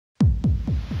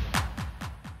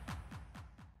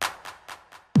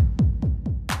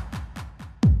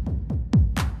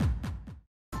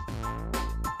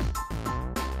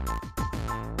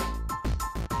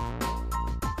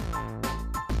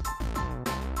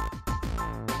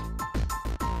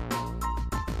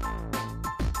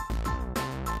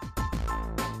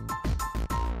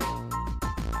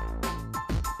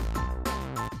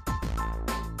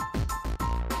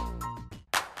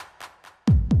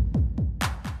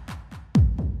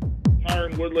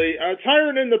Tyrone Woodley.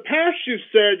 Tyrone, in the past you've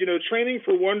said, training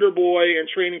for Wonder Boy and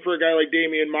training for a guy like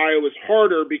Damian Maia was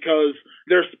harder because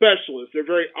they're specialists. They're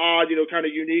very odd, kind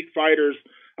of unique fighters.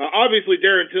 Obviously,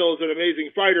 Darren Till is an amazing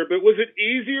fighter, but was it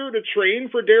easier to train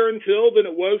for Darren Till than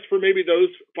it was for maybe those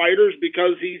fighters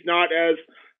because he's not as,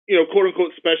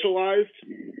 quote-unquote specialized?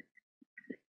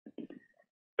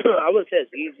 I would say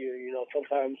it's easier.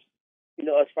 Sometimes,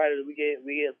 us fighters, we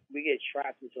get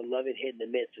trapped into loving hitting the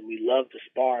mitts, and we love to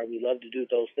spar. We love to do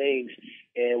those things.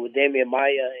 And with Damian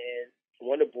Maia and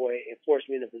Wonder Boy, it forced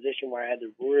me in a position where I had to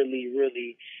really,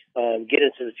 really get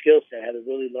into the skill set. I had to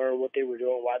really learn what they were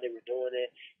doing, why they were doing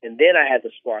it, and then I had to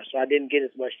spar. So I didn't get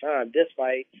as much time. This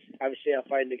fight, obviously, I'm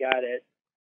fighting a guy that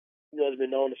has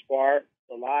been known to spar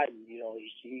a lot, and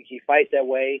he fights that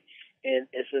way, and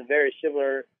it's a very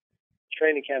similar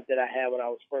training camp that I had when I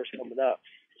was first coming up.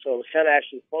 So it was kind of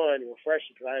actually fun and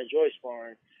refreshing because I enjoy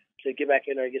sparring, to get back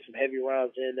in there and get some heavy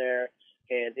rounds in there.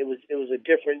 And it was a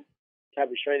different type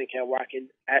of training camp where I can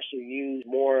actually use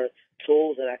more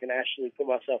tools and I can actually put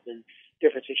myself in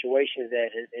different situations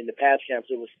that in the past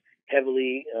camps it was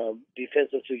heavily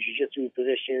defensive to jiu-jitsu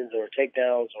positions or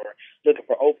takedowns or looking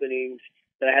for openings,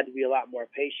 that I had to be a lot more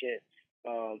patient.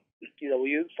 When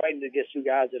you're fighting against two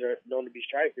guys that are known to be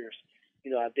strikers,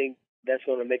 I think that's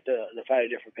going to make the fight a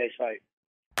different pace fight.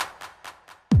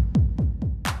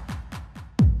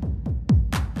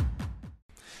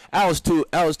 Al's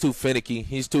too finicky.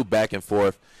 He's too back and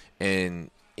forth,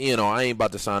 and I ain't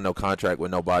about to sign no contract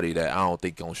with nobody that I don't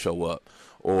think gonna show up,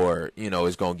 or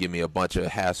is gonna give me a bunch of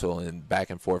hassle and back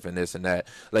and forth and this and that.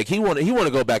 Like he want to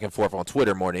go back and forth on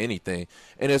Twitter more than anything,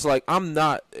 and it's like I'm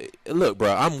not. Look,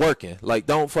 bro, I'm working. Like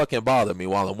don't fucking bother me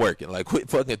while I'm working. Like quit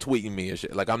fucking tweeting me and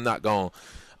shit. Like I'm not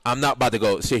about to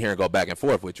go sit here and go back and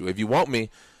forth with you. If you want me,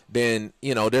 then,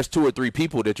 there's 2 or 3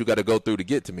 people that you got to go through to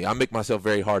get to me. I make myself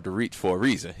very hard to reach for a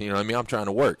reason. You know what I mean? I'm trying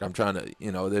to work. I'm trying to,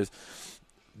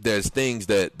 there's things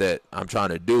that I'm trying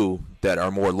to do that are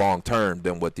more long-term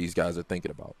than what these guys are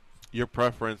thinking about. Your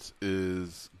preference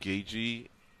is Gaethje,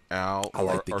 Al,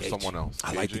 or someone else?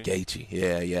 I like the Gaethje.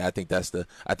 Yeah. I think that's the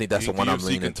one I'm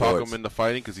leaning can towards. Talk him into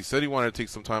fighting because he said he wanted to take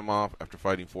some time off after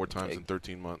fighting 4 times in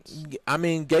 13 months. I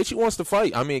mean, Gaethje wants to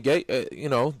fight. I mean,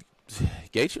 Gaethje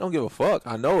don't give a fuck.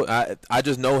 I know. I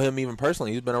just know him even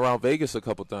personally. He's been around Vegas a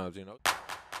couple times, And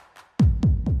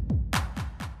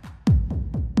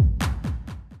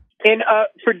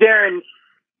for Darren,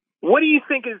 what do you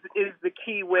think is the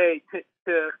key way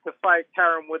to fight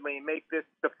Tyrone Woodley and make this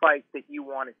the fight that you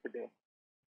want it to be?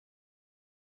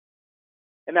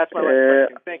 And that's my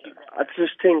last question. Thank you.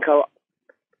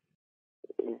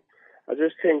 I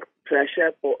just think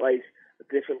pressure, but like a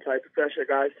different type of pressure.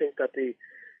 Guys think that the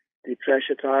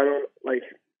pressure Tyrone,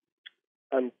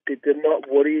 and they're not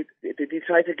worried. They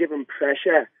try to give him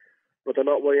pressure, but they're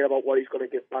not worried about what he's going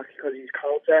to get back because he's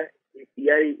counter.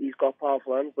 Yeah, he's got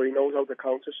powerful hands, but he knows how to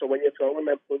counter. So when you're throwing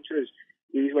them punches,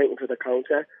 he's waiting for the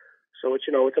counter. So it's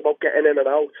about getting in and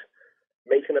out,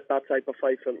 making it that type of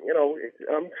fight. And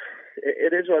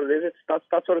it is what it is. That's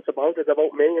what it's about. It's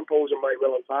about me imposing my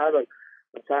will on Tyrone,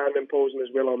 and Tyrone imposing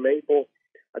his will on me. But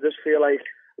I just feel like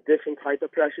a different type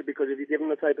of pressure, because if you give him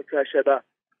the type of pressure that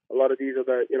a lot of these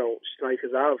other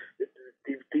strikers have,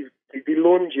 they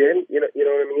lunge in, you know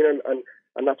what I mean,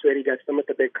 and that's where he gets them at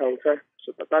the big counter.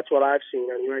 So that's what I've seen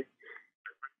anyway.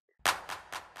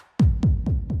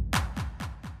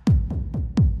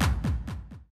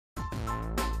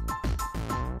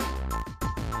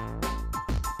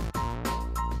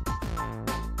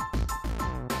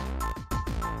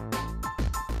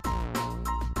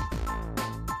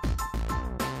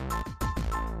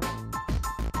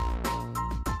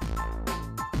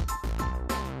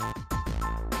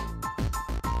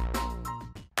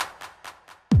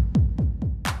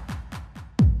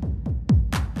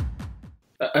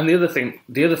 And the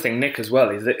other thing, Nick, as well,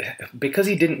 is that because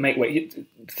he didn't make weight.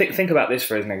 Think about this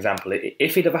for an example.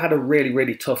 If he'd have had a really,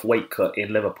 really tough weight cut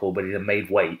in Liverpool, but he'd have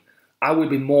made weight, I would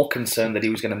be more concerned that he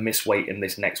was going to miss weight in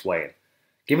this next weigh-in.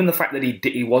 Given the fact that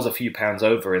he was a few pounds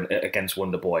over against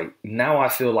Wonder Boy, now I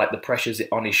feel like the pressure's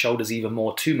on his shoulders even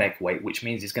more to make weight, which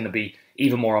means he's going to be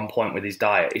even more on point with his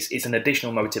diet. It's an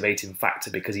additional motivating factor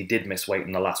because he did miss weight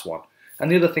in the last one. And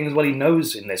the other thing as well, he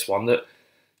knows in this one that,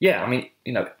 yeah, I mean,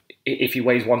 if he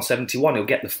weighs 171, he'll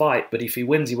get the fight, but if he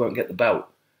wins, he won't get the belt.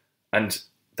 And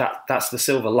that's the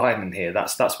silver lining here.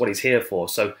 That's what he's here for.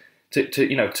 So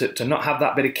to not have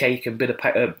that bit of cake and bit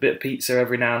of pizza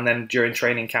every now and then during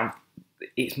training camp,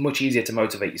 it's much easier to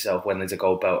motivate yourself when there's a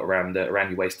gold belt around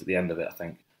your waist at the end of it, I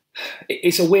think.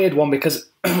 It's a weird one because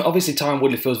obviously Tyrone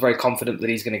Woodley feels very confident that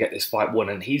he's going to get this fight won,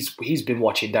 and he's been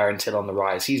watching Darren Till on the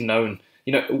rise. He's known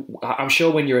I'm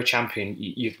sure when you're a champion,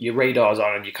 your radar's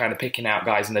on and you're kind of picking out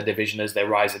guys in the division as they're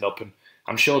rising up. And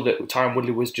I'm sure that Tyrone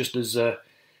Woodley was just as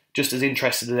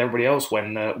interested as everybody else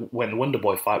when the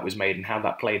Wonderboy fight was made and how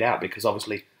that played out, because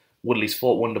obviously Woodley's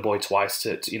fought Wonderboy twice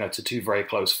to two very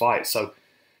close fights. So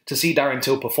to see Darren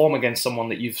Till perform against someone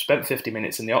that you've spent 50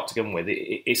 minutes in the Octagon with,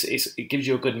 it gives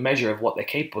you a good measure of what they're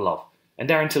capable of. And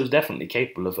Darren Till's definitely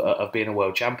capable of being a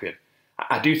world champion.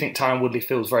 I do think Tyrone Woodley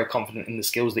feels very confident in the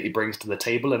skills that he brings to the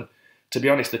table. And to be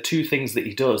honest, the two things that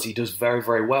he does very,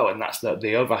 very well. And that's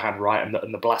the overhand right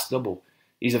and the blast double.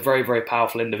 He's a very, very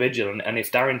powerful individual. And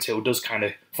if Darren Till does kind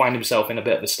of find himself in a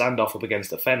bit of a standoff up against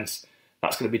the fence,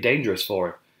 that's going to be dangerous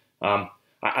for him.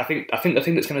 I think the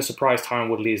thing that's going to surprise Tyrone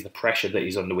Woodley is the pressure that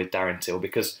he's under with Darren Till,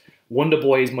 because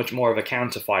Wonderboy is much more of a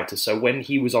counter fighter. So when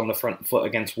he was on the front foot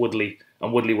against Woodley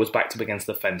and Woodley was backed up against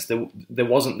the fence, there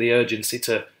wasn't the urgency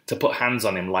to put hands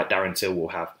on him like Darren Till will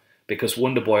have, because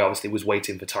Wonderboy obviously was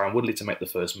waiting for Tyrone Woodley to make the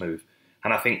first move.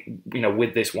 And I think,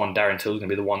 with this one, Darren Till is going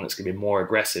to be the one that's going to be more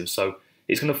aggressive. So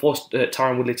it's going to force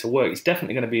Tyrone Woodley to work. It's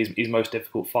definitely going to be his most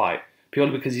difficult fight,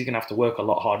 purely because he's going to have to work a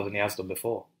lot harder than he has done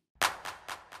before.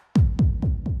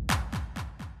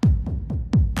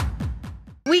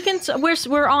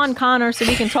 We're on Conor, so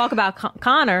we can talk about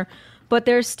Conor, but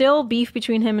there's still beef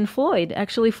between him and Floyd.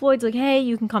 Actually, Floyd's like, hey,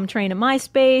 you can come train at my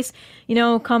space,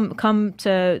 come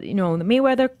to the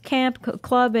Mayweather camp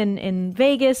club in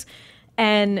Vegas.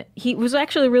 And he was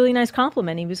actually a really nice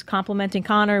compliment. He was complimenting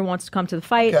Conor, wants to come to the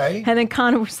fight. Okay. And then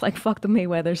Conor was like, fuck the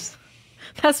Mayweathers.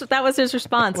 That was his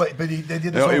response. Wait, but they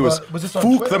did this was this on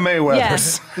Twitter? The Mayweathers.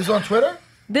 Yes. This was on Twitter?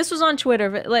 This was on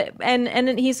Twitter,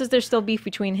 and he says there's still beef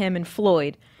between him and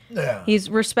Floyd. Yeah. He's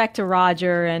respect to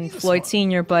Roger and Floyd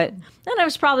Sr., but then it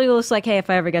was probably just like, hey, if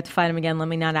I ever get to fight him again, let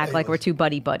me not act like we're too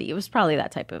buddy-buddy. It was probably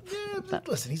that type of... Yeah, but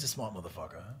listen, he's a smart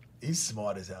motherfucker. He's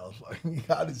smart as hell.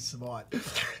 God is smart.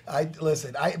 I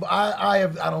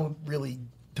don't really...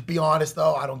 To be honest,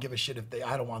 though, I don't give a shit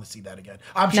I don't want to see that again.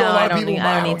 I'm sure a lot of people might.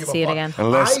 I don't need to see it again.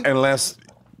 Unless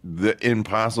the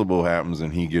impossible happens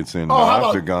and he gets in the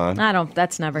Octagon.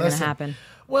 That's never going to happen.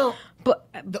 Well, but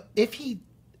if he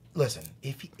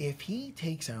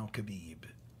takes out Khabib,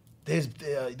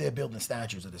 they're building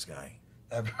statues of this guy.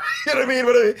 You know what I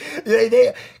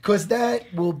mean? Because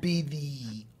that will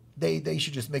be they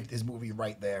should just make this movie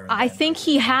right there. I think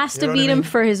he has to beat him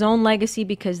for his own legacy,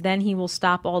 because then he will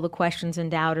stop all the questions and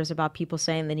doubters about people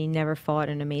saying that he never fought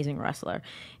an amazing wrestler.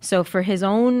 So for his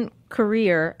own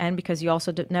career, and because he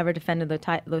also never defended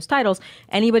those titles,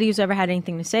 anybody who's ever had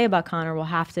anything to say about Conor will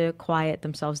have to quiet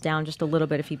themselves down just a little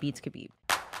bit if he beats Khabib.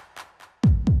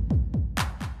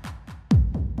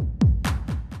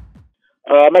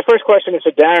 My first question is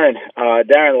for Darren.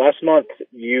 Darren, last month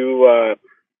you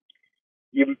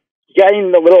got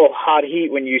in a little hot heat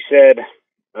when you said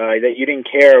that you didn't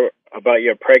care about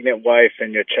your pregnant wife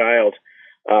and your child.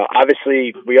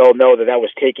 Obviously, we all know that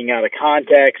was taken out of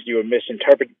context. You were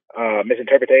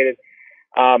misinterpreted.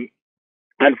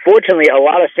 Unfortunately, a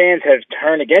lot of fans have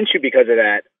turned against you because of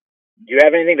that. Do you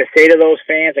have anything to say to those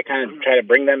fans to kind of try to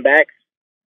bring them back?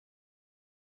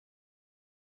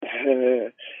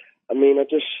 I mean, I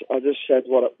just said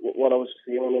what I was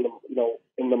feeling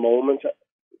in the moment.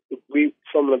 We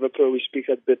from Liverpool, we speak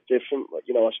a bit different.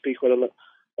 I speak with a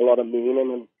lot of meaning,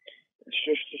 and it's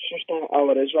just how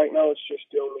it is right now. It's just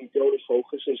the only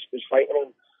focus is fighting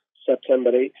on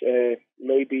September 8th.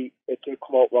 Maybe it did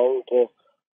come out wrong, but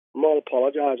I'm not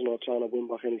apologising or trying to win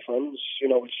back any fans.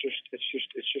 It's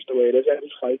just the way it is.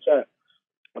 Every fighter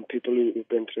and people who've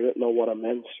been through it know what I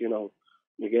meant.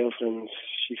 My girlfriend,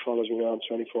 she follows me around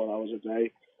 24 hours a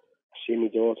day. I see my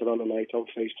daughter on the night on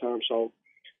FaceTime, so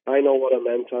I know what I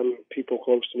meant, and people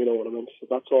close to me know what I meant. So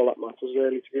that's all that matters,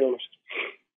 really, to be honest.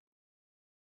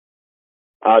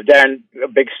 Darren, a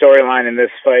big storyline in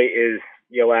this fight is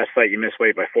your last fight. You missed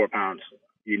weight by 4 pounds.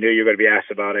 You knew you were going to be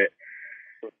asked about it.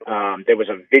 There was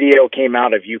a video came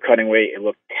out of you cutting weight. It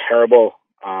looked terrible.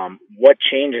 What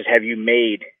changes have you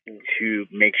made to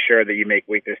make sure that you make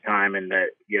weight this time and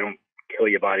that you don't kill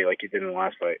your body like you did in the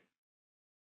last fight?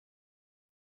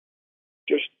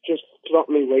 Just drop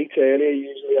me weight earlier.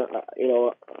 Usually,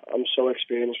 I'm so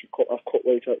experienced. I've cut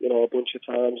weight, a bunch of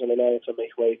times, and I know how to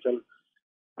make weight. And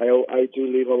I do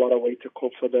leave a lot of weight to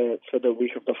cut for the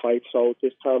week of the fight. So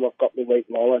this time I've got my weight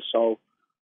lower. So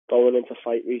going into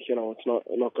fight week, it's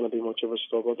not going to be much of a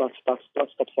struggle. That's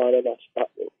the plan. And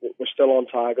we're still on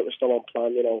target. We're still on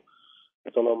plan. I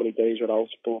don't know how many days we're out,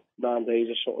 but 9 days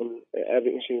or something.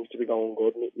 Everything seems to be going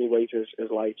good. My weight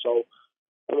is light, so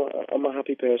I'm a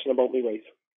happy person about my weight.